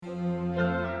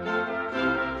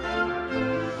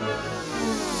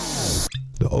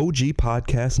OG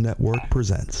Podcast Network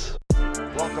presents.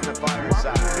 Welcome to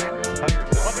Fireside.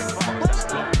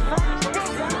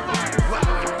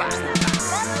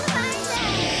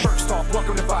 First off,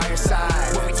 welcome to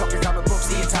Fireside. Where we talking comic books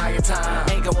the entire time.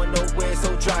 Ain't going nowhere,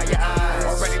 so dry your eyes.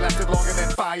 Already lasted longer than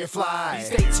Firefly.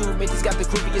 Stay tuned, Minty's got the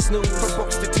creepiest news. From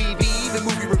books to TV, the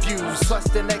movie reviews. Plus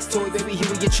the next toy, baby,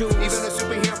 here you choose. Even the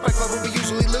superhero fight club where we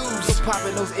usually lose. So pop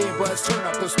in those earbuds, turn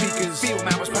up those speakers. Feel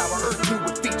Mama's power, Earth 2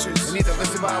 with features. And either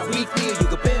listen bi-weekly or you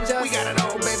can binge us. We got it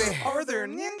all, baby. Are there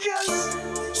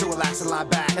ninjas? So relax and lie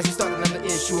back as we start another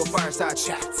issue of Fireside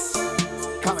Chats.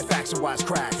 Comic facts and wise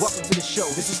cracks. Welcome to the show.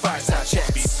 This is Fireside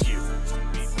Chats.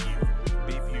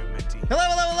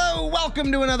 Hello.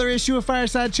 Welcome to another issue of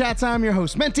Fireside Chats. I'm your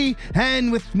host, Menti,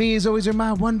 and with me, as always, are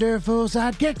my wonderful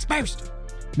sidekicks. First,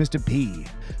 Mr. P.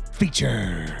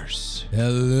 Features.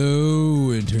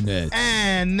 Hello, Internet.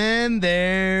 And then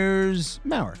there's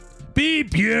Mauer.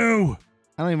 Beep you!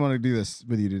 I don't even want to do this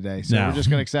with you today, so No. we're just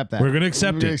going to accept that. We're gonna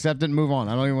accept it. Accept it and move on.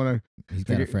 I don't even want to. He's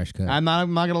got a fresh cut. I'm not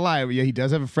going to lie. Yeah, he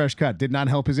does have a fresh cut. Did not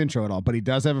help his intro at all, but he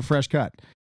does have a fresh cut.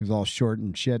 He was all short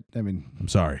and shit. I mean, I'm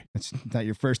sorry. it's not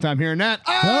your first time hearing that.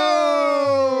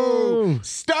 Oh!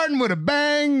 Starting with a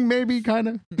bang, maybe, kind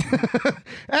of.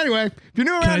 Anyway, if you're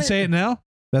new around Can I say it now?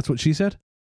 That's what she said?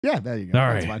 Yeah, there you go.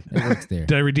 All That's right. fine. It works there.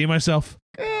 Did I redeem myself?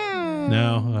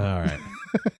 No? All right.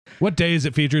 What day is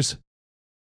it, Features?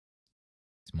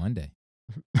 It's Monday.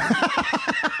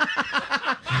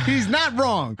 He's not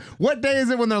wrong. What day is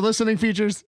it when they're listening,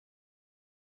 Features?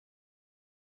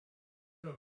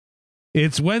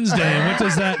 It's Wednesday, and what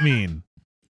does that mean?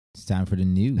 It's time for the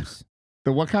news.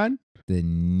 The what kind? The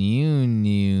new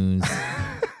news.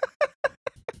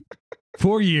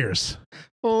 4 years.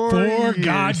 4 4 years.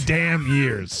 goddamn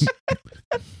years.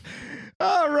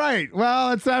 All right.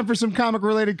 Well, it's time for some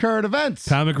comic-related current events.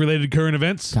 Comic-related current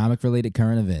events. Comic-related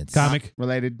current events.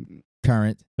 Related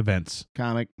Current Events.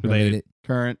 comic Related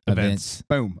current events.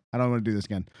 Boom. I don't want to do this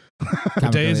again.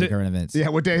 Comic day is related it? current events. Yeah.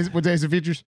 What day is it,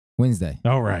 Features? Wednesday.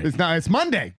 All right. It's not. It's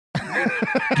Monday.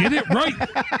 Get it right,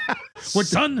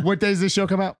 son. What day does this show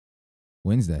come out?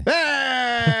 Wednesday.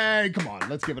 Hey, come on.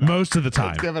 Let's give it up. Most of the time.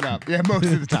 Let's give it up. Yeah, most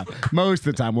of the time. Most of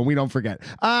the time when we don't forget.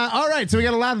 All right, so we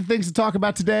got a lot of things to talk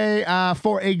about today.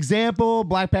 For example,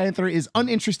 Black Panther is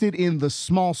uninterested in the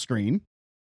small screen.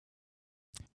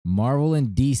 Marvel and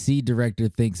DC director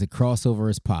thinks a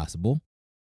crossover is possible.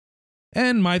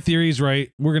 And my theory's right.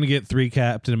 We're going to get 3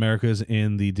 Captain Americas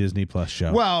in the Disney Plus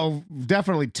show. Well,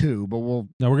 definitely 2, but we'll.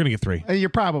 No, we're going to get 3. You're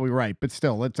probably right, but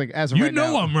still, it's like as of You right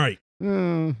know now. I'm right.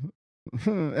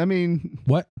 I mean,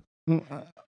 What?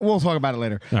 we'll talk about it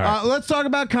later. All right. Let's talk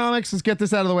about comics. Let's get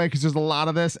this out of the way because there's a lot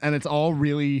of this, and it's all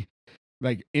really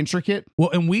like intricate.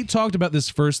 Well, and we talked about this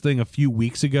first thing a few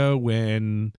weeks ago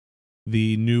when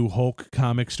the new Hulk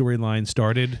comic storyline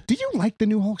started. Do you like the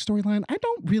new Hulk storyline? I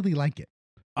don't really like it.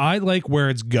 I like where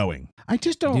it's going. I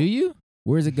just don't. Do you?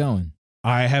 Where's it going?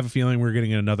 I have a feeling we're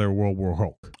getting another World War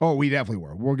Hulk. Oh, we definitely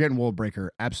were. We're getting World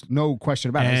Breaker. No question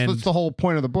about it. And- That's the whole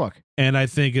point of the book. And I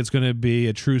think it's going to be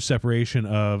a true separation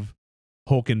of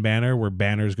Hulk and Banner, where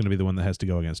Banner is going to be the one that has to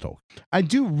go against Hulk.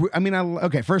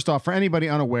 Okay, first off, for anybody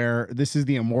unaware, this is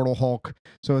the Immortal Hulk.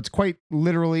 So it's quite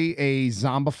literally a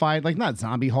zombified, like not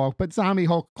zombie Hulk, but zombie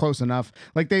Hulk close enough.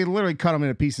 Like they literally cut him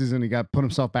into pieces and he got put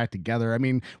himself back together. I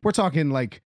mean, we're talking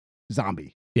like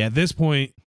zombie. Yeah, at this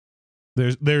point,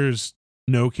 there's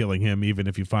no killing him, even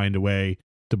if you find a way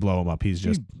to blow him up. He's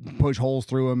just push holes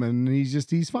through him and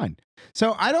he's fine.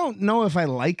 So I don't know if I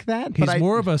like that. he's but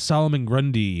more of a Solomon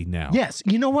Grundy now. Yes,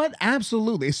 you know what?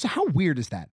 Absolutely. So how weird is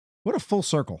that? What a full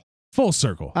circle. Full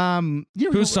circle.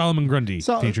 Who's Solomon Grundy,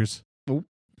 Features?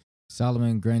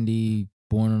 Solomon Grundy,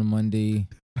 born on a Monday,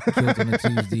 killed on a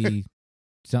Tuesday,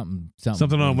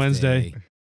 something on Wednesday.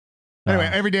 Anyway,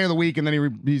 every day of the week, and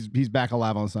then he's back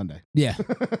alive on Sunday. Yeah.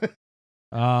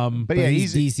 But yeah,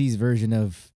 he's DC's version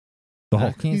of the I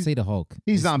Hulk. can't say the Hulk.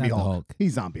 He's It's zombie not the Hulk.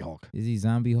 He's zombie Hulk. Is he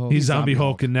zombie Hulk? He's zombie Zombie Hulk,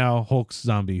 Hulk. and now Hulk's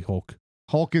zombie Hulk.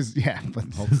 Hulk is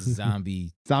but Hulk's a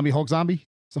zombie. zombie Hulk zombie.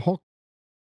 It's a Hulk.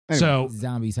 Anyway, So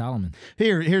Zombie Solomon.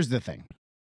 here's the thing.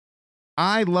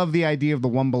 I love the idea of the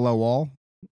one below all,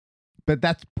 but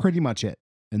that's pretty much it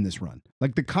in this run.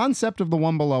 Like the concept of the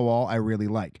one below all, I really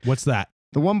like. what's that?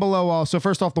 The one below all. So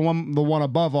first off, the one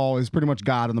above all is pretty much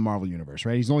God in the Marvel universe,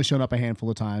 right? He's only shown up a handful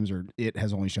of times, or it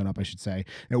has only shown up, I should say.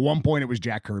 At one point, it was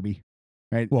Jack Kirby,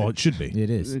 right? Well, it should be. It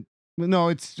is. No,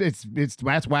 it's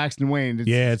that's waxed and waned.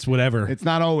 It's whatever. It's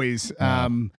not always.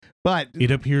 But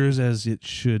It appears as it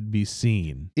should be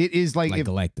seen. it is like Like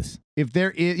Galactus. if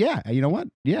there is, yeah, you know what?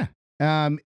 Yeah.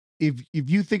 If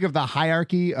you think of the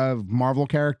hierarchy of Marvel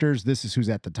characters, this is who's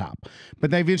at the top.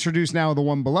 But they've introduced now the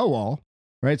one below all,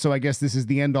 right? So I guess this is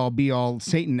the end all be all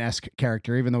Satan-esque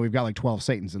character, even though we've got like 12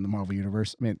 Satans in the Marvel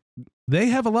universe. I mean, They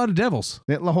have a lot of devils.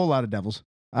 a whole lot of devils.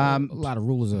 A lot of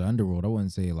rulers of the underworld. I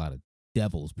wouldn't say a lot of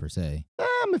devils per se.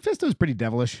 Mephisto's pretty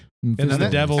devilish. And then the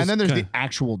then, devils and then there's the kinda-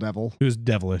 actual devil. Who's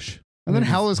devilish. And then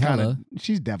There's Hell is kind of, Hela.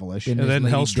 she's devilish. Then And there's then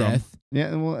Lady Hellstrom. Death.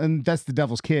 Yeah, well, and that's the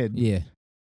devil's kid. Yeah.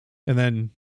 And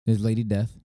then, There's Lady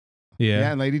Death.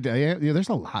 Yeah, and Lady yeah, there's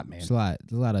a lot, man. There's a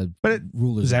lot of But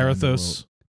rulers. of the underworld. Zarathos.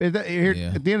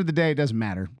 Yeah. At the end of the day, it doesn't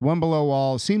matter. One Below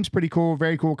All seems pretty cool,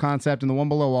 very cool concept, and the One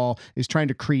Below All is trying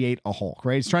to create a Hulk,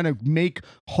 right? It's trying to make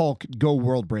Hulk go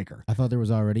world breaker. I thought there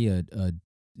was already a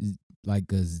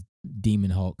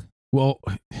demon Hulk. Well,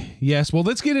 yes. Well,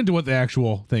 let's get into what the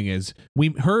actual thing is. We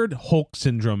heard Hulk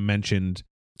syndrome mentioned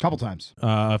A couple times.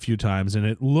 a few times, and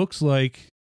it looks like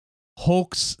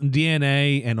Hulk's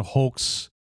DNA and Hulk's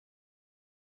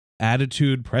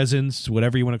attitude, presence,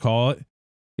 whatever you want to call it,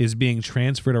 is being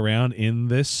transferred around in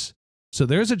this. So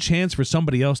there's a chance for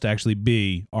somebody else to actually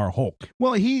be our Hulk.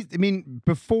 Well,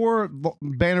 before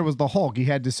Banner was the Hulk, he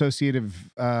had dissociative.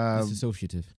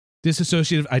 Dissociative.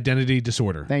 Identity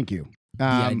disorder. Thank you.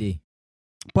 DID.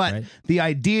 But right? the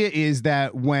idea is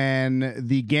that when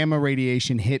the gamma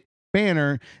radiation hit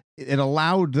Banner, it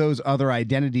allowed those other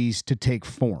identities to take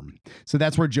form. So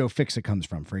that's where Joe Fixit comes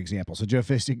from, for example. So Joe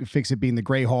Fixit being the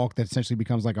Gray Hulk that essentially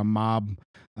becomes like a mob.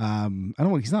 I don't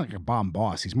know. He's not like a bomb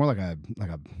boss. He's more like a.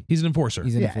 He's an enforcer.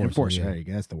 He's an Yeah, enforcer. There you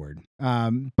go. That's the word.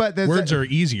 But there's Words are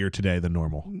easier today than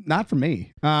normal. not for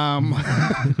me.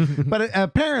 But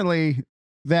apparently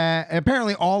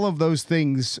all of those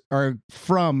things are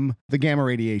from the gamma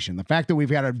radiation. The fact that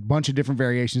we've got a bunch of different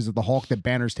variations of the Hulk that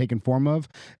Banner's taken form of.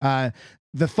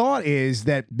 The thought is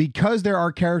that because there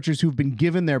are characters who've been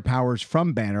given their powers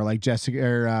from Banner, like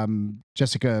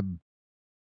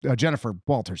Jennifer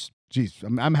Walters. Jeez,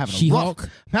 I'm having She-Hulk? I'm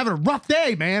having a rough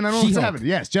day, man. I don't know what's She-Hulk. happening.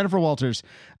 Yes, Jennifer Walters.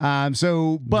 But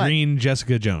Green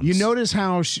Jessica Jones. you notice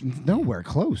how nowhere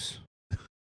close.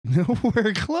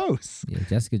 Nowhere close. Yeah,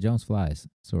 Jessica Jones flies,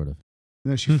 sort of.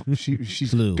 No,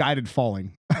 she's Flew. guided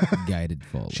falling. Guided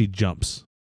fall. She jumps.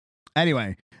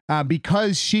 Anyway,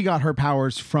 because she got her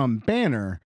powers from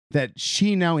Banner, that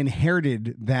she now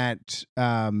inherited that.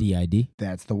 DID.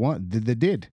 That's the one. The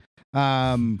did.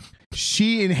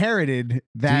 She inherited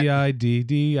that.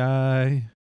 D-I-D-D-I.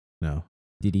 No.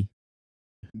 Diddy.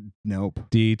 Nope.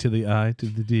 D to the I to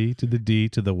the D to the D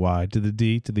to the Y to the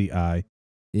D to the I.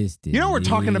 It's You know we're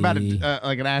talking about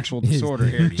like an actual disorder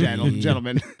here,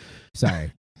 gentlemen.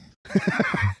 Sorry.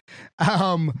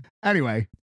 Anyway,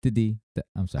 Diddy.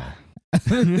 I'm sorry.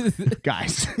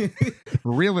 guys,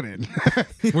 reel it in.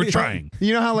 We're trying.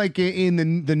 You know how like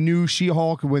in the new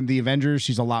She-Hulk, when the Avengers,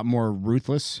 she's a lot more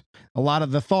ruthless. A lot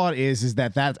of the thought is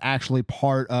that that's actually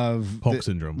part of Hulk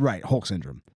syndrome. right? Hulk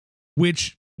syndrome.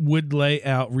 Which would lay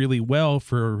out really well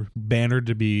for Banner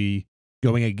to be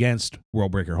going against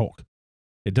World Breaker Hulk.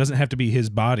 It doesn't have to be his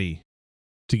body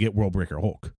to get World Breaker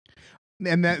Hulk.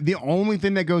 And that the only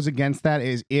thing that goes against that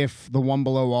is if the One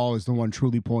Below All is the one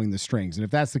truly pulling the strings. And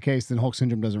if that's the case, then Hulk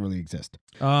syndrome doesn't really exist.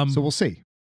 So we'll see.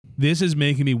 This is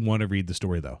making me want to read the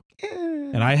story though.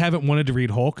 And I haven't wanted to read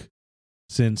Hulk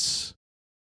since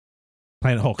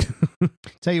Planet Hulk.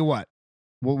 Tell you what,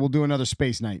 we'll do another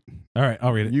space night. All right,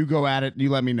 I'll read it. You go at it. You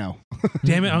let me know.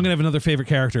 Damn it, I'm going to have another favorite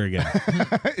character again.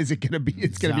 Is it gonna be?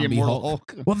 It's gonna be Zombie Immortal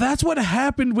Hulk. Hulk. Well, that's what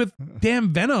happened with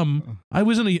damn Venom. I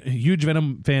wasn't a huge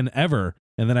Venom fan ever.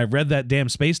 And then I read that damn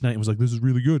Space Knight and was like, this is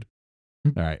really good.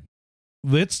 All right.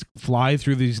 Let's fly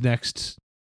through these next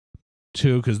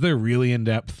two because they're really in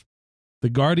depth. The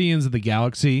Guardians of the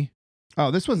Galaxy. Oh,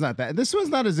 this one's not that. This one's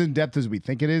not as in depth as we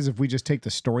think it is. If we just take the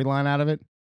storyline out of it.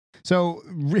 So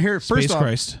here, first Space off,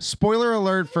 Christ. spoiler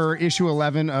alert for issue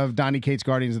 11 of Donny Cates'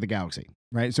 Guardians of the Galaxy.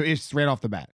 Right, so it's right off the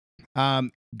bat.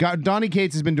 Donny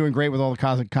Cates has been doing great with all the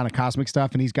kind of cosmic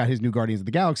stuff, and he's got his new Guardians of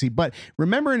the Galaxy. But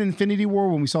remember in Infinity War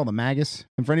when we saw the Magus?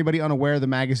 And for anybody unaware, the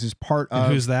Magus is part And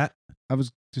of. who's that? I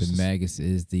was just. The Magus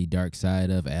is the dark side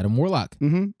of Adam Warlock.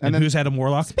 Mm-hmm. And who's Adam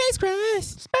Warlock?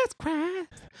 Spacecraft.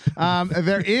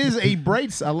 There is a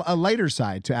lighter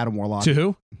side to Adam Warlock, To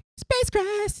who?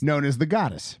 Spacecraft. known as the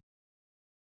Goddess.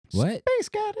 What? Space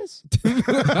Goddess.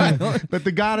 But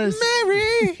the Goddess.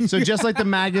 Mary. So just like the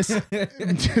Magus,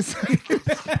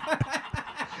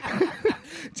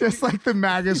 just like the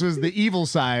Magus was the evil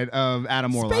side of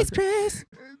Adam Warlock, Spacecraft.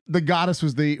 the Goddess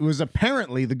was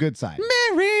apparently the good side.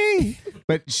 Mary.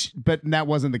 But that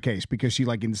wasn't the case because she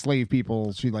like enslaved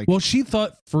people. She like Well, she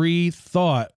thought free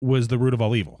thought was the root of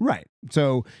all evil. right.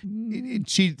 So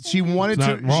she wanted It's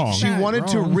to not wrong. she Not wanted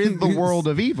to wrong. rid the world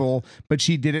of evil, but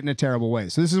she did it in a terrible way.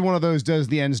 So this is one of those does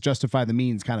the ends justify the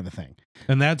means kind of a thing.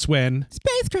 And that's when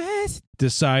Space Crest.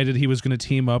 decided he was going to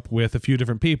team up with a few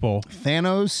different people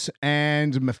Thanos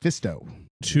and Mephisto.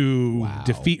 to Wow.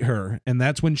 defeat her. And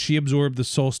that's when she absorbed the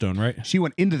Soul Stone, right? She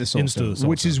went into the Soul Into Stone, the Soul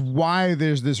which is Stone. why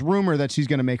there's this rumor that she's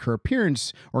going to make her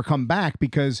appearance or come back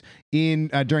because in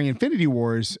during Infinity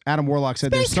Wars, Adam Warlock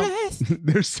said Space Crest.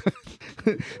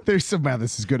 there's some wow,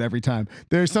 this is good every time.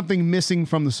 There's something missing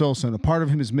from the Soul Stone. A part of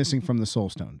him is missing from the Soul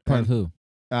Stone. Part of who?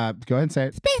 Go ahead and say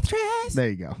it. Space Crest. There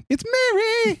you go. It's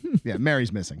Mary. Yeah,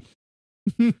 Mary's missing.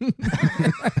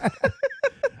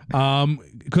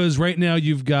 Because right now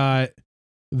you've got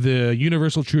the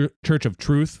Universal Church of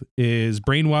Truth is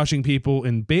brainwashing people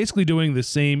and basically doing the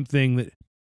same thing that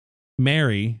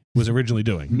Mary was originally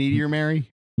doing. Meteor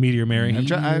Mary. Meteor Mary. I'm,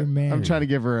 Meteor Mary. I'm trying to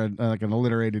give her like an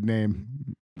alliterated name.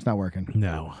 It's not working.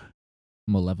 No.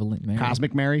 Malevolent Mary.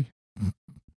 Cosmic Mary.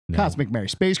 No. Cosmic Mary.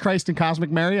 Space Christ and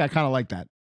Cosmic Mary. I kind of like that.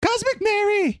 Cosmic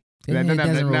Mary. It That doesn't have,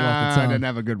 doesn't roll off the it tongue. doesn't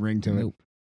have a good ring to it. Nope.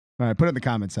 All right, put it in the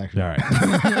comment section. All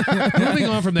right. Moving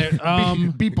on from there.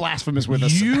 Be blasphemous with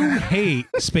us. You hate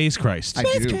Space Christ. I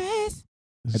Space do. Crest.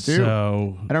 I do.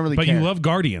 So, I don't really but care. you love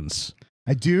Guardians.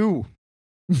 I do.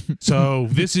 So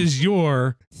this is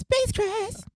your Space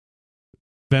Crest.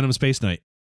 Venom Space Knight.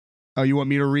 Oh, you want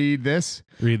me to read this?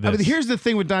 Read this. I mean, here's the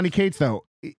thing with Donny Cates, though.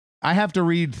 I have to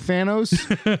read Thanos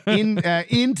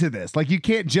into this. Like, you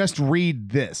can't just read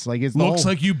this. Like, it's the Looks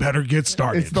whole, like you better get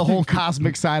started. it's the whole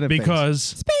cosmic side of things. because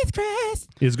Space Crest.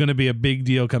 it's going to be a big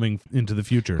deal coming into the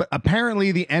future. But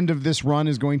apparently, the end of this run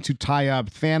is going to tie up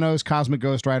Thanos, Cosmic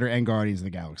Ghost Rider, and Guardians of the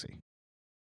Galaxy.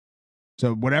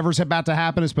 So whatever's about to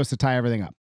happen is supposed to tie everything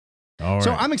up. All right.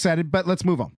 So I'm excited, but let's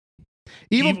move on.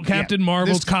 Evil Captain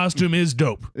Marvel's costume is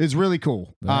dope. Is really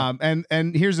cool. Right.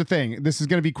 And here's the thing. This is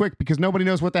going to be quick because nobody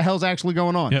knows what the hell's actually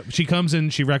going on. Yep. She comes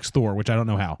in, she wrecks Thor, which I don't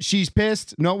know how. She's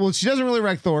pissed. No, well, she doesn't really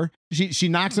wreck Thor. She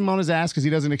knocks him on his ass because he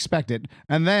doesn't expect it.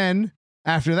 And then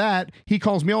after that, he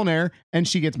calls Mjolnir and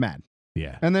she gets mad.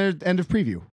 Yeah. And they're end of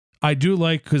preview. I do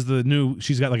like because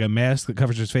she's got like a mask that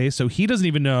covers his face, so he doesn't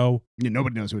even know. Yeah,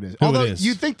 nobody knows who it is. Who it Although is.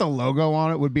 you'd think the logo on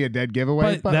it would be a dead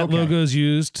giveaway. But that okay. logo is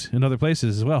used in other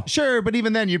places as well. Sure, but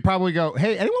even then you'd probably go,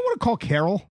 hey, anyone want to call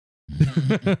Carol?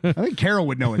 I think Carol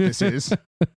would know what this is. All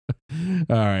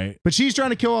right. But she's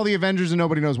trying to kill all the Avengers and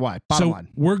nobody knows why. Bottom So line.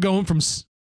 we're going from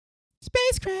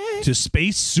Space Crest. to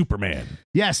Space Superman.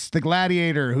 Yes, the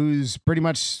Gladiator, who's pretty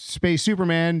much Space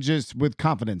Superman, just with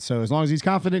confidence. So as long as he's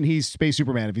confident, he's Space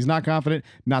Superman. If he's not confident,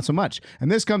 not so much.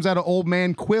 And this comes out of Old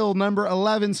Man Quill number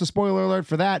 11, so spoiler alert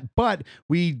for that. But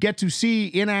we get to see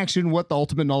in action what the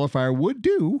Ultimate Nullifier would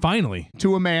do Finally,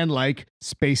 to a man like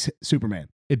Space Superman.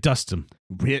 it dusts him.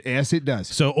 Yes, it does.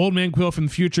 So Old Man Quill from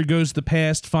the future goes to the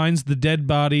past, finds the dead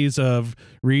bodies of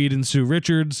Reed and Sue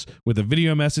Richards with a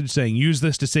video message saying, use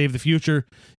this to save the future.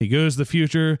 He goes to the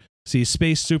future, sees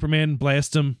Space Superman,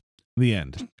 blasts him. The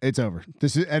end. It's over.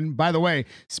 This is, and by the way,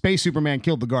 Space Superman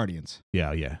killed the Guardians.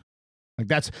 Yeah, yeah. Like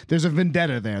there's a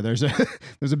vendetta there. There's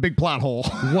a big plot hole.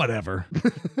 Whatever.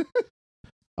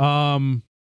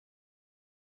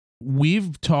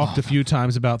 We've talked a few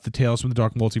times about the Tales from the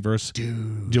Dark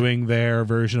Multiverse doing their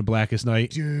version of Blackest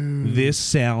Night. Dude. This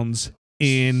sounds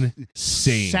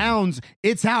insane.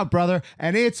 It's out, brother,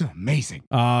 and it's amazing.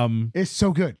 It's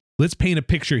so good. Let's paint a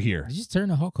picture here. Did you just turn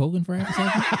to Hulk Hogan for a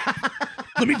second?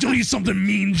 Let me tell you something,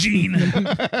 Mean Gene.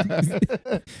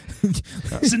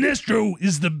 Sinestro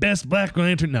is the best Black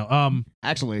Lantern. No,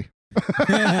 Actually,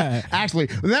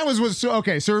 that was so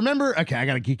okay. So remember, okay, I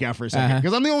gotta geek out for a second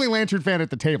because I'm the only Lantern fan at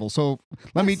the table. So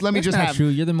let me That's just not have true.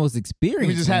 You're the most experienced. let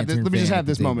me just have this. Lantern Let me just fan have at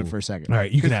the this moment table. for a second. all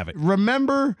right, you can have it.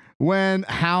 Remember when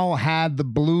Hal had the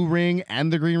blue ring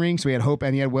and the green ring? So he had Hope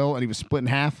and he had Will, and he was split in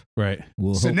half. Right.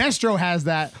 We'll hope. Sinestro has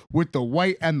that with the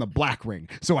white and the black ring.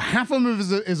 So half of him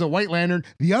is a white lantern.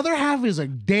 The other half is a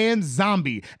Dan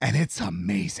zombie, and it's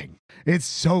amazing. It's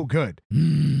so good.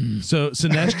 So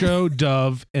Sinestro,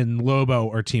 Dove, and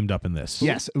Lobo are teamed up in this.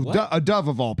 Yes, a dove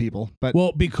of all people. But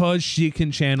Well, because she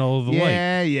can channel the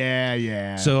light.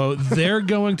 yeah. So they're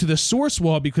going to the source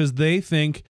wall because they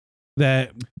think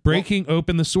that breaking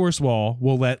open the source wall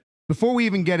will let. before we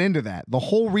even get into that, the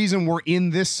whole reason we're in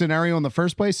this scenario in the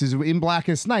first place is in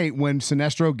Blackest Night when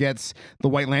Sinestro gets the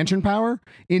White Lantern power.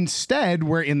 Instead,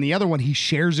 where in the other one, he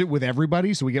shares it with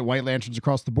everybody. So we get White Lanterns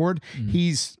across the board.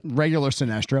 He's regular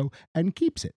Sinestro and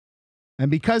keeps it. And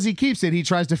because he keeps it, he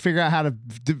tries to figure out how to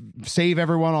save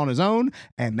everyone on his own.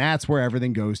 And that's where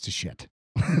everything goes to shit.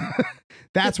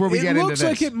 That's where we get into this. It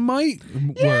looks like it might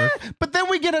work. But then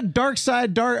we get a dark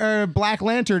side, Black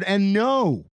Lantern, and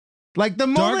no. Like the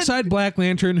moment. Darkseid Black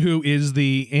Lantern, who is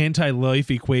the anti-life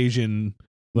equation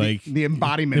like the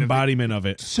embodiment of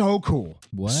it. So cool.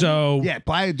 What? So Yeah,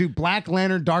 Black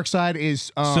Lantern Darkseid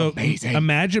is so amazing.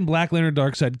 imagine Black Lantern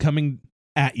Darkseid coming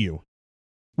at you.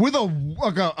 With a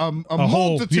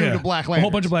multitude of Black Lanterns. A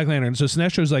whole bunch of Black Lanterns. So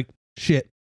Sinestro's like, shit.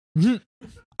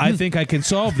 I think I can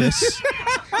solve this.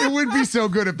 It would be so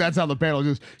good if that's how the panel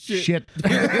goes. Shit.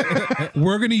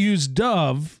 We're going to use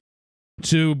Dove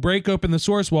to break open the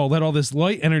source wall, let all this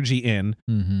light energy in.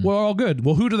 Mhm. We're all good.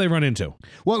 Well, who do they run into?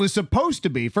 Well, it was supposed to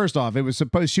be. First off,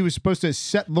 she was supposed to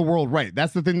set the world right.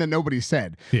 That's the thing that nobody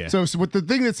said. Yeah. So what the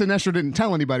thing that Sinestro didn't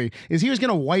tell anybody is he was going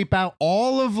to wipe out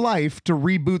all of life to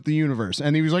reboot the universe,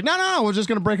 and he was like, no, we're just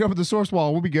going to break open the source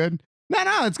wall. We'll be good.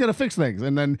 No, it's going to fix things.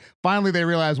 And then finally they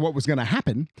realized what was going to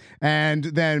happen. And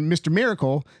then Mr.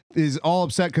 Miracle is all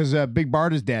upset because Big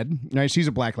Bart is dead. Right? She's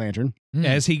a Black Lantern.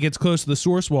 As he gets close to the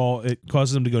source wall, it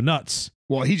causes him to go nuts.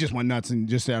 Well, he just went nuts and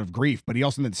just out of grief, but he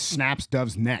also then snaps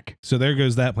Dove's neck. So there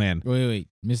goes that plan. Wait.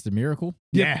 Mr. Miracle?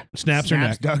 Yeah. Snaps her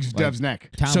neck. Dove's neck.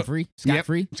 Town free? Scot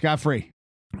free? Scot free.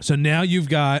 So now you've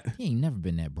got He ain't never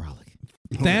been that brolic.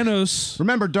 Thanos.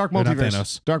 Remember, Dark Or not Multiverse.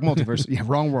 Thanos. Dark Multiverse. Yeah,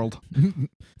 wrong world.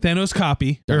 Thanos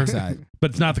copy. Dark side. But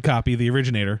it's not the copy, the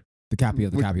originator. The copy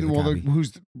of the copy of the copy.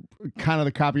 Who's kind of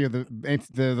the copy of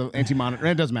the anti-monitor.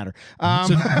 It doesn't matter.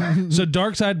 So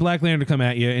Darkseid Black Lantern come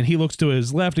at you, and he looks to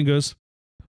his left and goes,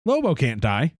 Lobo can't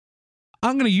die.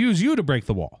 I'm going to use you to break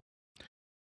the wall.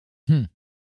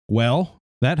 Well,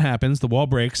 that happens. The wall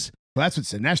breaks. Well, that's what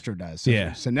Sinestro does. So Yeah.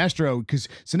 because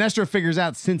Sinestro figures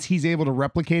out since he's able to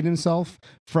replicate himself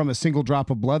from a single drop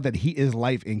of blood that he is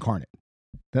life incarnate.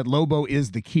 That Lobo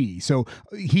is the key. So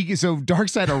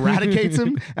Darkseid eradicates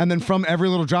him, and then from every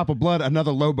little drop of blood,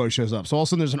 another Lobo shows up. So all of a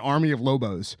sudden there's an army of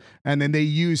Lobos. And then then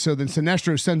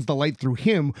Sinestro sends the light through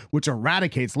him, which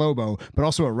eradicates Lobo, but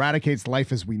also eradicates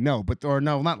life as we know.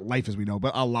 Not life as we know,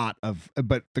 but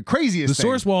but the craziest The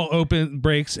source wall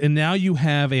breaks, and now you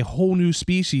have a whole new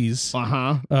species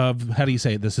of, how do you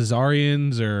say it, the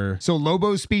Caesarians or... So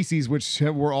Lobo's species, which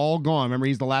were all gone, remember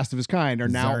he's the last of his kind, are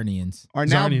now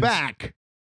Zarnians. back.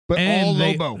 But And all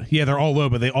they- Lobo. Yeah, they're all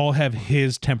Lobo. They all have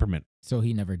his temperament. So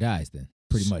he never dies then,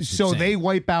 pretty much. So they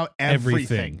wipe out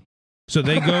everything. So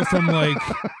they go from like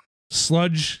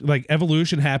sludge, like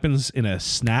evolution happens in a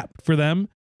snap for them,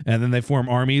 and then they form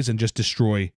armies and just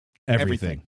destroy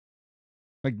everything.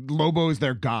 Like Lobo is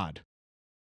their god.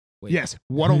 Wait, Yes.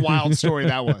 What a wild story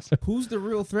that was. Who's the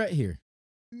real threat here?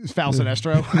 Foul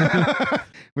Sinestro.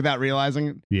 Without realizing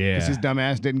it. Yeah. Because his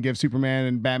dumbass didn't give Superman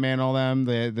and Batman all them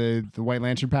the White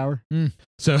Lantern power.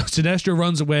 So Sinestro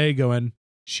runs away going,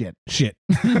 Shit. all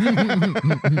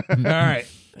right.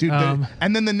 Dude,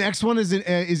 and then the next one is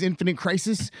Infinite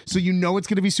Crisis, so you know it's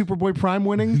going to be Superboy Prime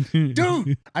winning.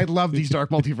 Dude, I love these Dark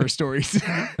Multiverse stories.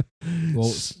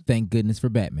 Well, thank goodness for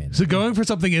Batman. So going for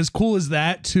something as cool as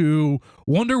that to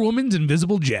Wonder Woman's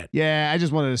invisible jet. Yeah, I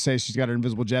just wanted to say she's got her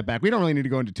invisible jet back. We don't really need to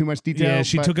go into too much detail. Yeah,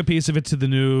 she but- took a piece of it to the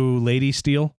new Lady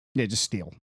Steel. Yeah, just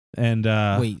Steel. And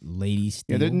Wait, Lady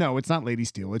Steel? Yeah, no, it's not Lady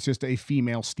Steel. It's just a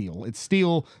female Steel. It's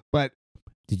Steel, but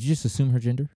Did you just assume her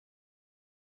gender?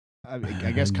 I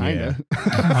guess kind of.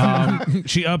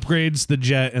 she upgrades the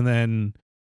jet, and then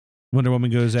Wonder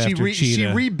Woman goes after Cheetah. She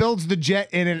rebuilds the jet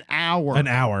in an hour. An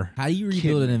hour. How do you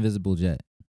rebuild an invisible jet?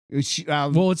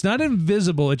 Well, it's not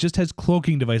invisible. It just has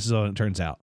cloaking devices on it, turns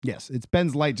out. Yes, it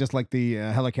bends light just like the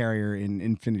helicarrier in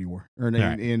Infinity War. Or in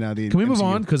right. the Can we move MCU.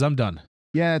 on? Because I'm done.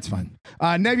 Yeah, that's fine.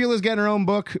 Nebula's getting her own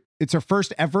book. It's her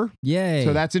first ever. Yay.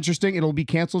 So that's interesting. It'll be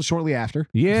canceled shortly after.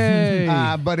 Yay.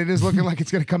 But it is looking like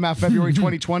it's going to come out February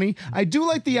 2020. I do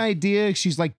like the idea.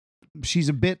 She's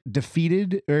a bit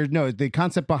defeated. Or no, the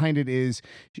concept behind it is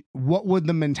what would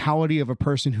the mentality of a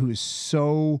person who's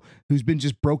been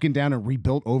just broken down and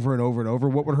rebuilt over and over and over,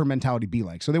 what would her mentality be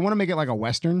like? So they want to make it like a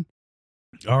Western.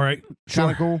 All right.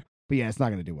 Kind of cool. But yeah, it's not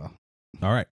going to do well.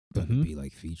 All right. But it'd be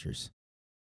like features.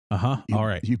 Uh-huh. All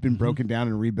right. You've been broken down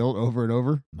and rebuilt over and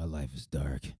over. My life is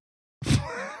dark.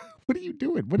 What are you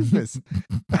doing? What is this?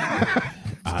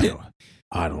 I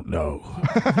don't know.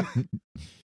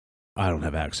 I don't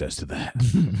have access to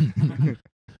that.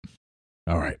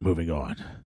 All right, moving on.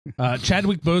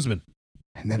 Chadwick Boseman.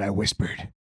 And then I whispered,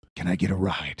 "Can I get a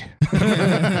ride?" You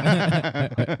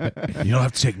don't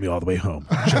have to take me all the way home,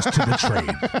 just to the train.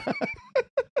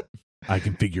 I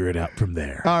can figure it out from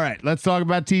there. All right, let's talk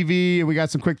about TV. We got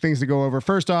some quick things to go over.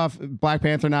 First off, Black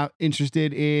Panther not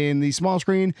interested in the small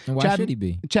screen. And why should he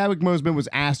be? Chadwick Boseman was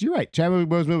asked. You're right. Chadwick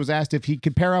Boseman was asked if he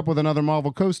could pair up with another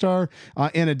Marvel co-star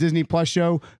in a Disney Plus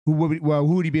show. Who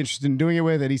would he be interested in doing it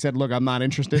with? And he said, "Look, I'm not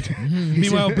interested."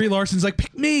 Meanwhile, Brie Larson's like,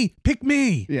 pick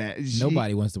me. Yeah,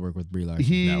 Nobody wants to work with Brie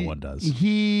Larson. No one does.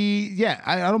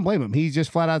 I don't blame him. He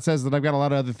just flat out says that I've got a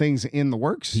lot of other things in the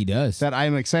works. He does. That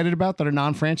I'm excited about that are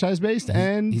non-franchise based,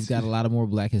 and He's got a lot of more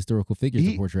black historical figures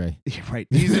to portray. Right.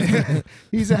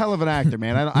 He's a hell of an actor,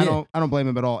 man. I don't blame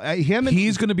him at all.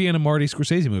 He's going to be in a Marty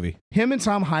Scorsese movie. Him and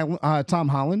Tom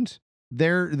Holland,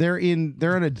 they're in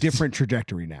a different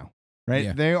trajectory now, right?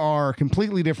 Yeah. They are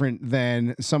completely different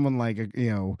than someone like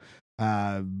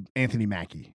Anthony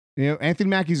Mackie. Anthony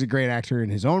Mackie's a great actor in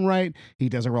his own right. He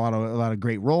does a lot of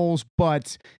great roles,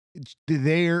 but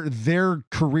their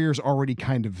career's already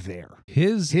kind of there.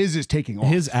 His is taking off.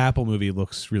 His Apple movie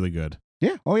looks really good.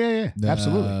 Yeah. Oh yeah.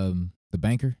 Absolutely. The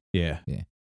banker. Yeah. Yeah.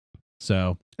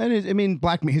 So, and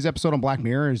his episode on Black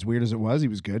Mirror, as weird as it was, he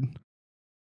was good.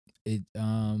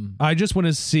 I just want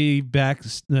to see back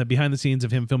behind the scenes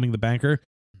of him filming The Banker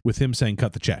with him saying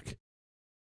 "cut the check,"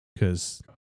 because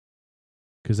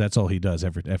that's all he does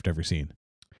after every scene.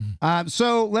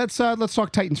 So let's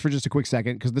talk Titans for just a quick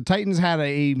second, because the Titans had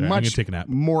a much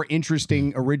more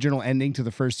interesting original ending to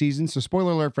the first season. So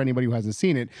spoiler alert for anybody who hasn't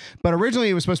seen it. But originally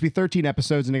it was supposed to be 13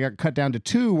 episodes, and they got cut down to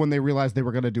 2 when they realized they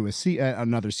were going to do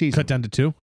another season. Cut down to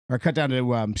 2? Or cut down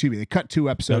to they cut 2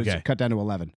 episodes, cut down to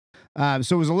 11.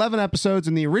 So it was 11 episodes,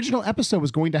 and the original episode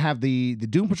was going to have the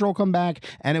Doom Patrol come back,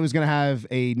 and it was going to have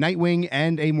a Nightwing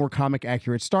and a more comic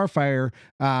accurate Starfire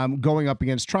going up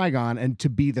against Trigon, and to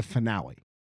be the finale.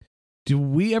 Do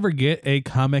we ever get a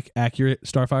comic accurate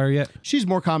Starfire yet? She's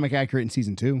more comic accurate in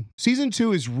season 2. Season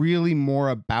 2 is really more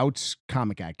about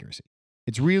comic accuracy.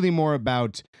 It's really more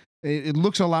about, it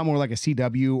looks a lot more like a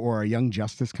CW or a Young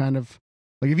Justice kind of.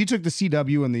 Like if you took the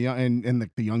CW and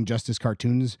the Young Justice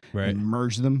cartoons and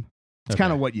merged them, it's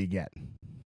kind of what you get.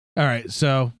 All right,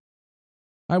 so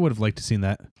I would have liked to seen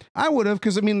that. I would have,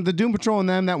 because the Doom Patrol and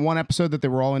them, that one episode that they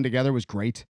were all in together was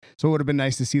great. So it would have been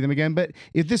nice to see them again. But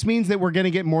if this means that we're going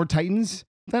to get more Titans,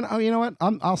 then you know what?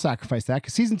 I'll sacrifice that,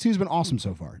 because season 2 has been awesome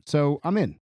so far. So I'm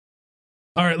in.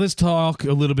 All right, let's talk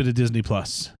a little bit of Disney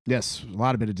Plus. Yes, a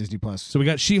lot of bit of Disney Plus. So we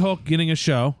got She-Hulk getting a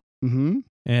show. Mm-hmm.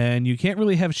 And you can't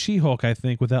really have She-Hulk, I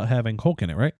think, without having Hulk in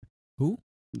it, right? Who?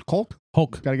 Hulk?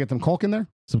 Hulk. Got to get them Hulk in there?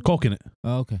 Some Hulk in it.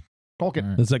 Oh, okay. Hulk it.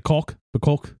 All right. Is that Hulk? The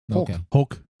Hulk? Hulk. Okay.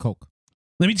 Hulk. Coke.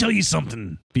 Let me tell you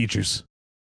something, features.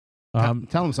 Tell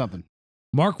him something.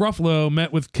 Mark Ruffalo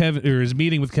is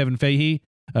meeting with Kevin Feige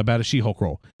about a She-Hulk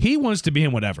role. He wants to be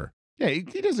in whatever. Yeah, he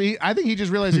does. I think he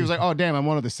just realized he was like, oh, damn, I'm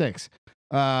one of the 6.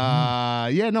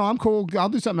 Yeah, no, I'm cool. I'll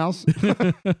do something else.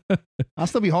 I'll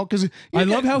still be Hulk. Because I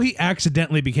love how he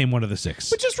accidentally became one of the 6.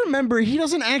 But just remember, he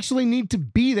doesn't actually need to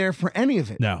be there for any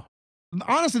of it. No.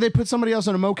 Honestly, they put somebody else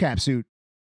in a mocap suit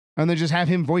and then just have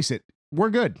him voice it. We're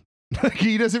good.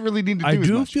 He doesn't really need to do I as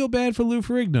do much. feel bad for Lou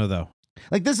Ferrigno, though.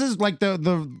 Like, this is like the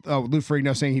Lou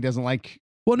Ferrigno saying he doesn't like.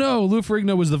 Well, no, Lou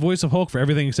Ferrigno was the voice of Hulk for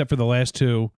everything except for the last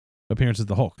 2 appearances of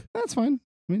the Hulk. That's fine.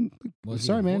 I mean, Was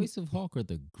sorry, he the man. voice of Hulk or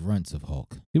the grunts of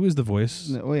Hulk? He was the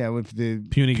voice. Oh yeah, with the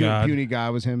Puny God. Puny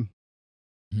God was him.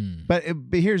 But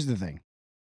here's the thing.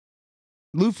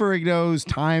 Lou Ferrigno's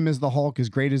time as the Hulk, as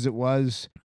great as it was,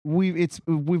 we've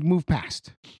moved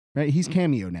past. Right? He's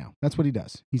cameo now. That's what he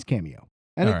does. He's cameo.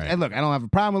 And, and look, I don't have a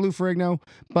problem with Lou Ferrigno,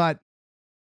 but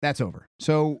that's over.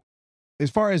 So as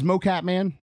far as Mocap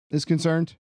Man is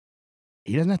concerned,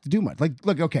 he doesn't have to do much. Like,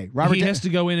 look, okay, He has to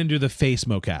go in and do the face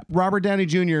mocap. Robert Downey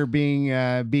Jr. being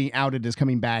outed as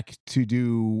coming back to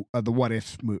do the What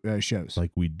If shows.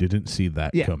 Like, we didn't see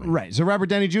that coming. Right. So Robert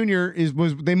Downey Jr.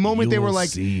 was the moment they were like,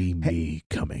 see me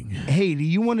coming. Hey, do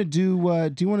you want to do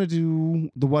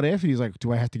the What If? And he's like,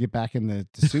 do I have to get back in the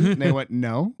suit? And they went,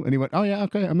 no. And he went, oh yeah,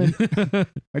 okay, I'm in.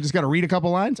 I just got to read a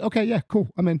couple lines. Okay, yeah, cool,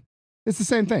 I'm in. It's the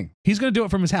same thing. He's going to do it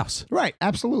from his house. Right.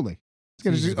 Absolutely.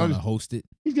 He's going to host it.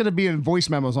 He's going to be in voice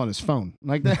memos on his phone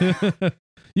like that.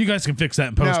 You guys can fix that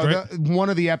in post, right? One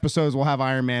of the episodes will have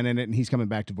Iron Man in it, and he's coming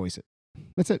back to voice it.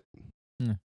 That's it.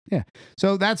 Yeah.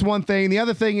 So that's one thing. The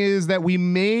other thing is that we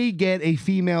may get a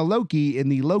female Loki in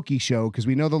the Loki show, because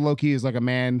we know the Loki is like a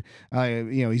man.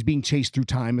 He's being chased through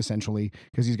time essentially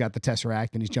because he's got the Tesseract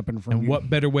and he's jumping from. And what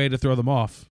better way to throw them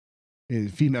off?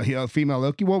 Female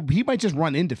Loki. Well, he might just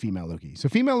run into female Loki. So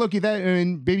female Loki,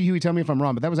 and Baby Huey, tell me if I'm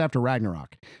wrong, but that was after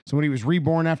Ragnarok. So when he was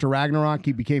reborn after Ragnarok,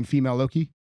 he became female Loki.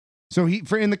 So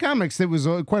in the comics, it was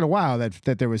quite a while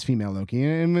that there was female Loki,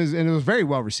 and it was very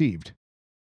well received.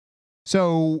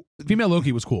 So Female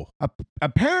Loki was cool.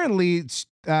 apparently, it's,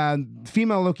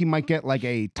 female Loki might get like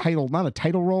a title, not a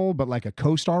title role, but like a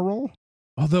co-star role.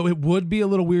 Although it would be a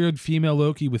little weird, female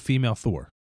Loki with female Thor.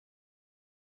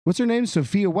 What's her name?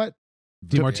 Sophia what?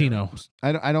 DiMartino.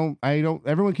 I don't.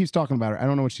 Everyone keeps talking about her. I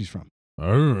don't know what she's from.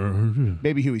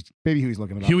 Baby Huey's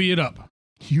looking it up. Huey it up.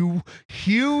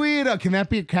 Huey it up. Can that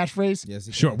be a catchphrase? Yes,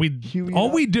 it Sure. can. Huey All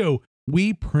up. we do,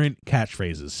 we print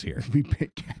catchphrases here. We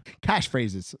pick cash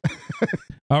phrases.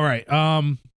 All right.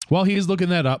 While he's looking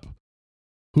that up,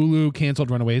 Hulu canceled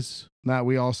Runaways. Nah,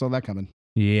 we all saw that coming.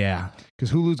 Yeah.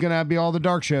 Because Hulu's gonna be all the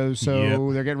dark shows, so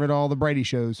Yep. they're getting rid of all the Brady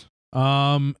shows.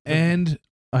 And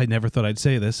I never thought I'd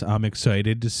say this. I'm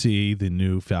excited to see the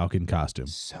new Falcon costume.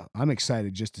 So I'm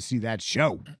excited just to see that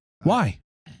show. Why?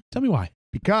 Tell me why.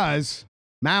 Because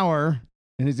Maurer,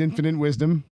 in his infinite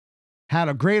wisdom, had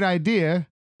a great idea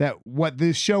that what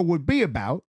this show would be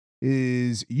about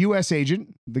is U.S.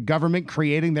 agent, the government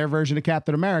creating their version of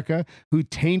Captain America, who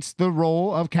taints the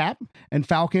role of Cap, and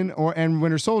Falcon and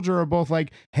Winter Soldier are both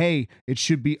like, hey, it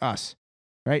should be us,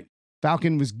 right?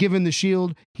 Falcon was given the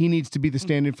shield. He needs to be the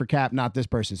stand-in for Cap, not this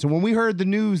person. So when we heard the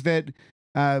news that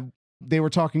they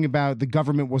were talking about the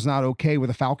government was not okay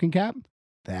with a Falcon Cap,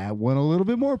 that went a little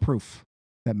bit more proof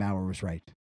that Maurer was right.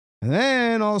 And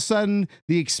then all of a sudden,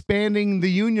 the expanding the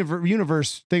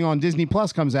universe thing on Disney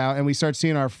Plus comes out, and we start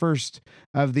seeing our first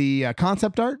of the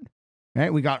concept art.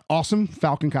 Right, we got awesome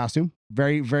Falcon costume,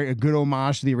 very, very a good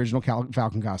homage to the original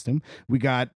Falcon costume. We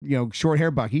got short hair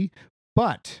Bucky,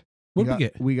 but What did we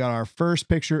get? We got our first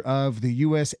picture of the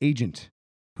U.S. agent,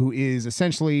 who is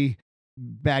essentially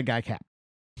bad guy Cap.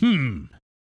 Can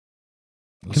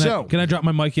I drop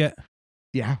my mic yet?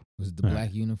 Yeah. Was it the All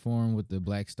black uniform with the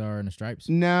black star and the stripes?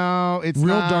 No, it's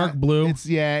Real not. dark blue.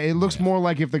 It looks Yeah. more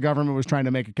like if the government was trying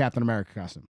to make a Captain America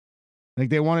costume. Like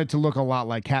they want it to look a lot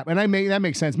like Cap, and that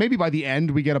makes sense. Maybe by the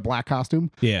end we get a black costume,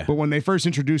 Yeah. but when they first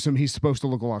introduce him, he's supposed to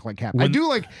look a lot like Cap. I When- do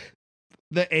like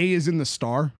the A is in the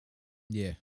star.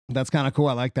 Yeah. That's kind of cool.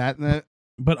 I like that.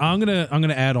 But I'm gonna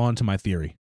add on to my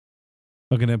theory.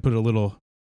 I'm gonna put a little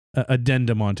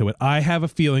addendum onto it. I have a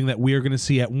feeling that we are gonna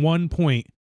see at one point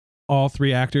all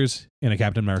three actors in a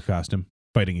Captain America costume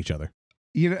fighting each other.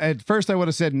 At first I would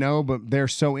have said no, but they're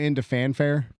so into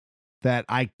fanfare that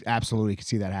I absolutely could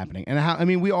see that happening.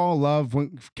 And we all love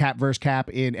when Cap versus Cap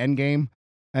in Endgame,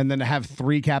 and then to have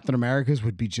three Captain Americas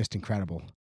would be just incredible.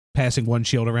 Passing one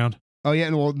shield around. Oh yeah,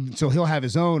 and well, so he'll have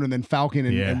his own, and then Falcon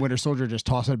and, Yeah. and Winter Soldier just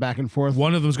toss it back and forth.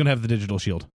 One of them's gonna have the digital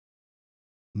shield.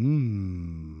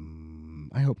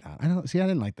 I hope not. I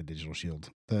didn't like the digital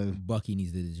shield. Bucky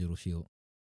needs the digital shield.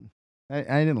 I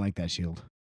didn't like that shield.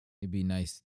 It'd be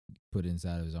nice to put it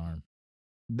inside of his arm.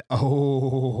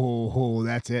 Oh,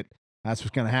 that's it. That's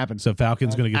what's gonna happen. So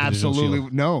Falcon's gonna get the digital Absolutely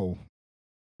shield. no.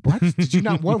 What did you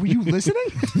not? What were you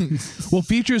listening? Well,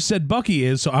 Features said Bucky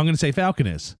is, so I'm gonna say Falcon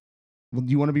is. Well, do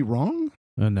you want to be wrong?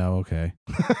 Oh no, okay.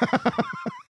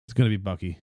 It's gonna be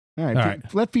Bucky. All right, All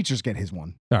right. let Features get his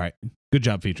one. All right. Good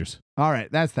job, Features. All right,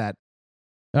 that's that.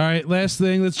 All right, last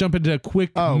thing. Let's jump into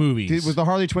quick movies. Was the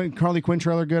Harley Quinn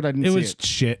trailer good? I didn't it see was it.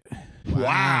 shit.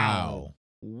 Wow.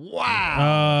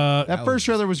 Wow. That first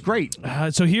trailer was great.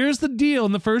 So here's the deal.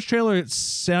 In the first trailer, it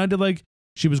sounded like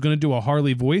she was going to do a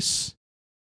Harley voice.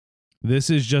 This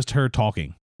is just her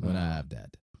talking. When I have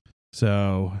that.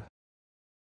 So,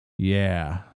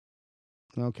 yeah.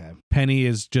 Okay. Penny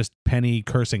is just Penny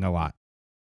cursing a lot.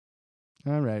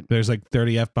 All right. There's like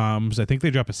 30 F-bombs. I think they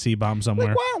drop a C-bomb somewhere.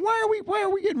 Like, why are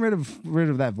we getting rid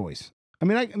of that voice? I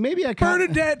mean, I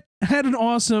Bernadette had an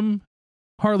awesome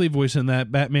Harley voice in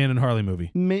that Batman and Harley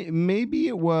movie. Maybe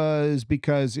it was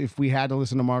because if we had to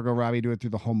listen to Margot Robbie do it through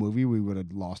the whole movie, we would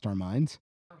have lost our minds.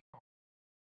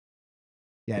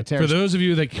 Yeah, Tara, For those of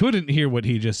you that couldn't hear what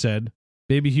he just said,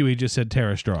 Baby Huey just said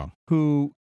Tara Strong.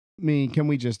 can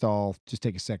we just all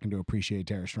take a second to appreciate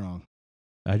Tara Strong?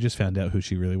 I just found out who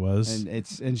she really was.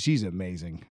 And she's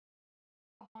amazing.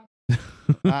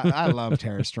 I love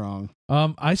Tara Strong.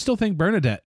 I still think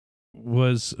Bernadette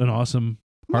was an awesome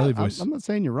Harley voice. I'm not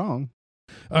saying you're wrong.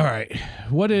 All right.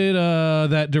 What did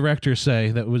that director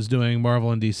say that was doing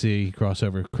Marvel and DC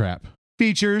crossover crap?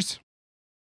 Features.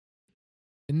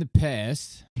 In the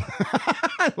past,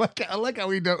 I like how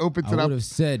he opens I it up would have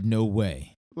said no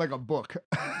way. like a book.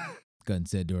 Gunn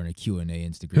said during a Q&A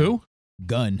Instagram. Who?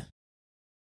 Gunn.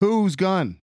 Whose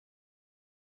gun?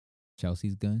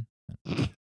 Chelsea's gun.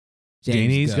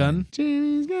 Janie's gun?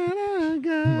 Jamie's got a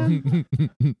gun.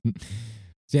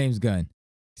 James Gunn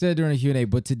said during a Q&A,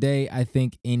 but today I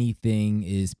think anything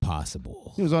is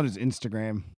possible. He was on his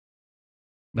Instagram.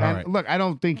 All And right. look, I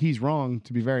don't think he's wrong,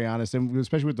 to be very honest, and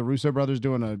especially with the Russo brothers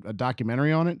doing a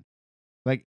documentary on it.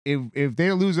 Like if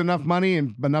they lose enough money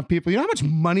and enough people, you know how much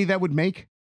money that would make?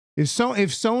 If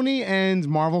Sony and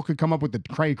Marvel could come up with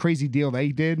the crazy deal they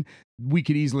did, we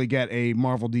could easily get a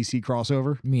Marvel DC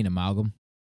crossover. You mean amalgam?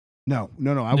 No.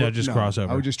 Just crossover.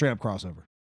 I would just straight up crossover.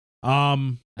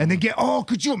 Um, And then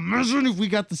could you imagine if we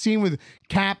got the scene with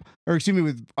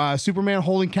with Superman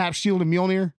holding Cap's shield and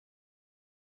Mjolnir?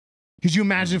 Could you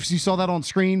imagine if you saw that on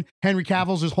screen? Henry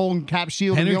Cavill's just holding Cap's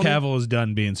shield. Henry and Mjolnir? Cavill is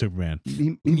done being Superman.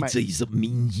 He Let me might, tell you something,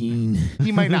 Mean Gene.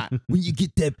 he might not. When you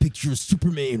get that picture of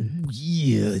Superman, ooh,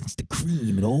 yeah, it's the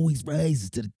cream. It always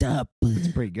rises to the top. It's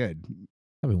pretty good.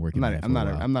 I've been working on that for a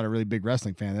while. I'm not a really big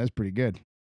wrestling fan. That's pretty good.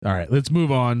 All right, let's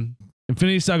move on.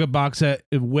 Infinity Saga box set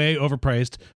is way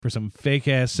overpriced for some fake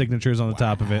ass signatures on the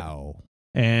top of it, Wow.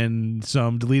 and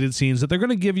some deleted scenes that they're going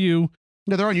to give you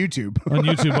No, they're on YouTube. on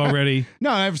YouTube already.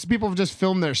 No, people have just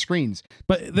filmed their screens.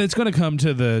 But it's going to come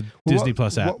to the Disney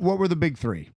Plus app. What were the big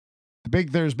three?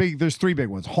 There's three big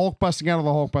ones. Hulk busting out of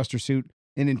the Hulkbuster suit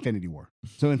in Infinity War.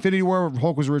 So Infinity War,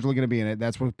 Hulk was originally going to be in it.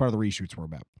 That's what part of the reshoots were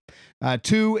about.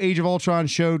 2, Age of Ultron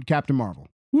showed Captain Marvel.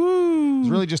 Woo! It was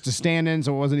really just a stand-in,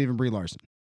 so it wasn't even Brie Larson.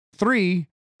 3,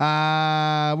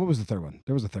 what was the third one?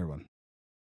 There was a third one.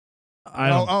 I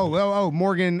don't,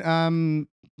 Morgan,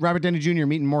 Robert Downey Jr.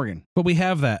 meeting Morgan. but we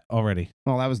have that already.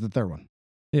 Oh, that was the third one.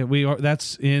 Yeah, we are.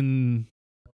 That's in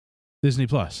Disney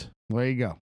Plus. There you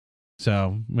go.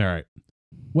 So, all right.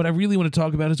 What I really want to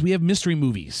talk about is we have mystery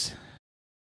movies.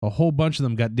 A whole bunch of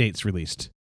them got dates released.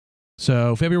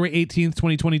 So, February 18th,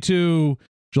 2022,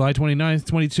 July 29th,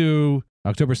 22,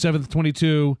 October 7th,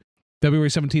 22, February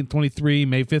 17th, 23,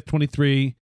 May 5th,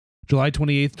 23, July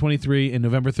 28th, 23, and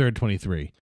November 3rd,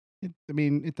 23.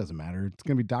 It doesn't matter. It's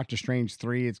going to be Doctor Strange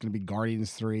 3. It's going to be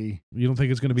Guardians 3. You don't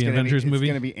think it's going to be an It's gonna Avengers movie?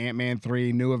 It's going to be Ant-Man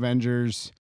 3, New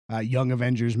Avengers, Young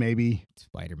Avengers maybe,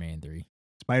 Spider-Man 3.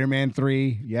 Spider-Man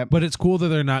 3. Yep. But it's cool that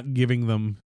they're not giving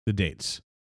them the dates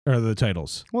or the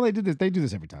titles. Well, they did this. They do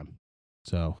this every time.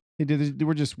 So They did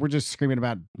this. We're just screaming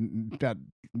about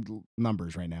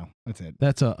numbers right now. That's it.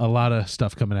 that's a lot of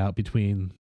stuff coming out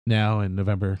between now and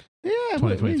November. Yeah,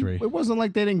 2023. It wasn't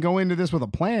like they didn't go into this with a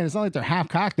plan. It's not like they're half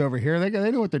cocked over here. They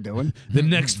know what they're doing. The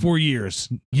next 4 years,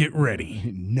 get ready.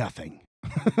 Nothing.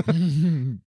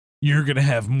 You're going to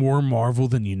have more Marvel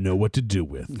than you know what to do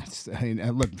with.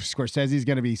 Look, Scorsese's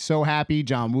going to be so happy.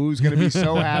 John Woo's going to be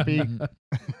so happy.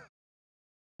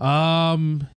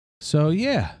 So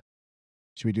yeah.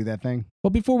 Should we do that thing? Well,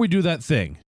 before we do that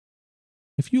thing,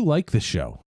 if you like this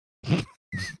show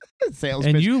Sales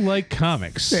and pitch. you like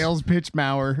comics Sales pitch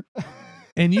Maurer.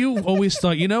 and you always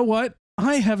thought, you know what?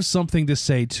 I have something to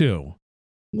say too.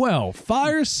 Well,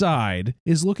 Fireside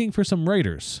is looking for some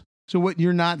writers. So what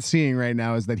you're not seeing right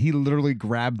now is that he literally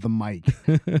grabbed the mic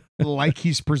like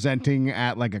he's presenting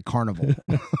at like a carnival.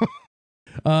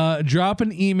 Drop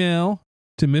an email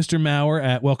to Mr. Maurer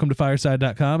at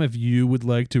welcometofireside.com if you would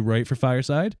like to write for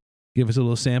Fireside. Give us a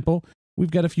little sample.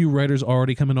 We've got a few writers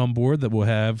already coming on board that will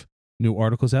have new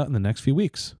articles out in the next few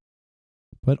weeks.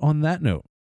 But on that note,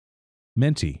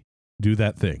 Menti, do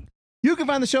that thing. You can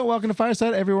find the show Welcome to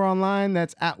Fireside everywhere online.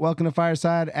 That's at Welcome to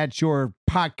Fireside at your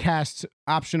podcast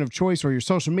option of choice or your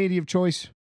social media of choice.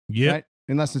 Yep. Right?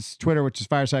 Unless it's Twitter, which is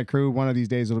Fireside Crew. One of these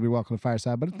days it'll be Welcome to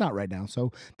Fireside, but it's not right now.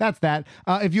 So that's that.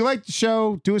 If you like the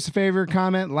show, do us a favor,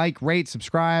 comment, like, rate,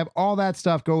 subscribe. All that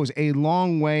stuff goes a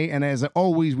long way. And as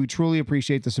always, we truly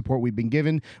appreciate the support we've been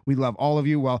given. We love all of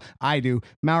you. Well, I do.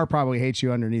 Maurer probably hates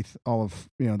you underneath all of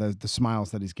the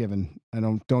smiles that he's given. I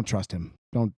don't trust him.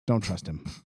 Don't trust him.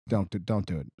 Don't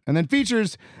do it. And then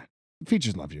Features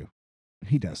loves you.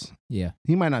 He does. Yeah,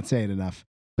 He might not say it enough,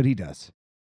 but he does.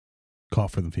 Call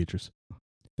for them features.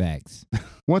 facts.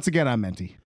 Once again, I'm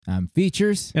Menti. I'm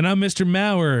Features. And I'm Mr.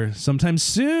 Maurer. Sometime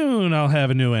soon I'll have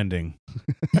a new ending.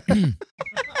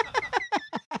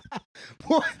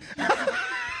 What?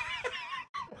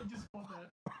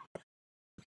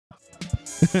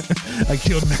 I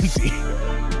killed Menti.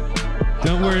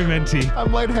 Don't worry, Menti.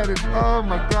 I'm lightheaded. Oh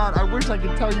my God. I wish I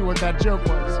could tell you what that joke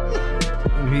was.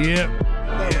 Yep.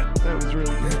 That was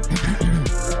really good.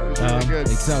 That was really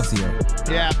good. Excelsior.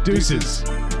 Yeah. Deuces.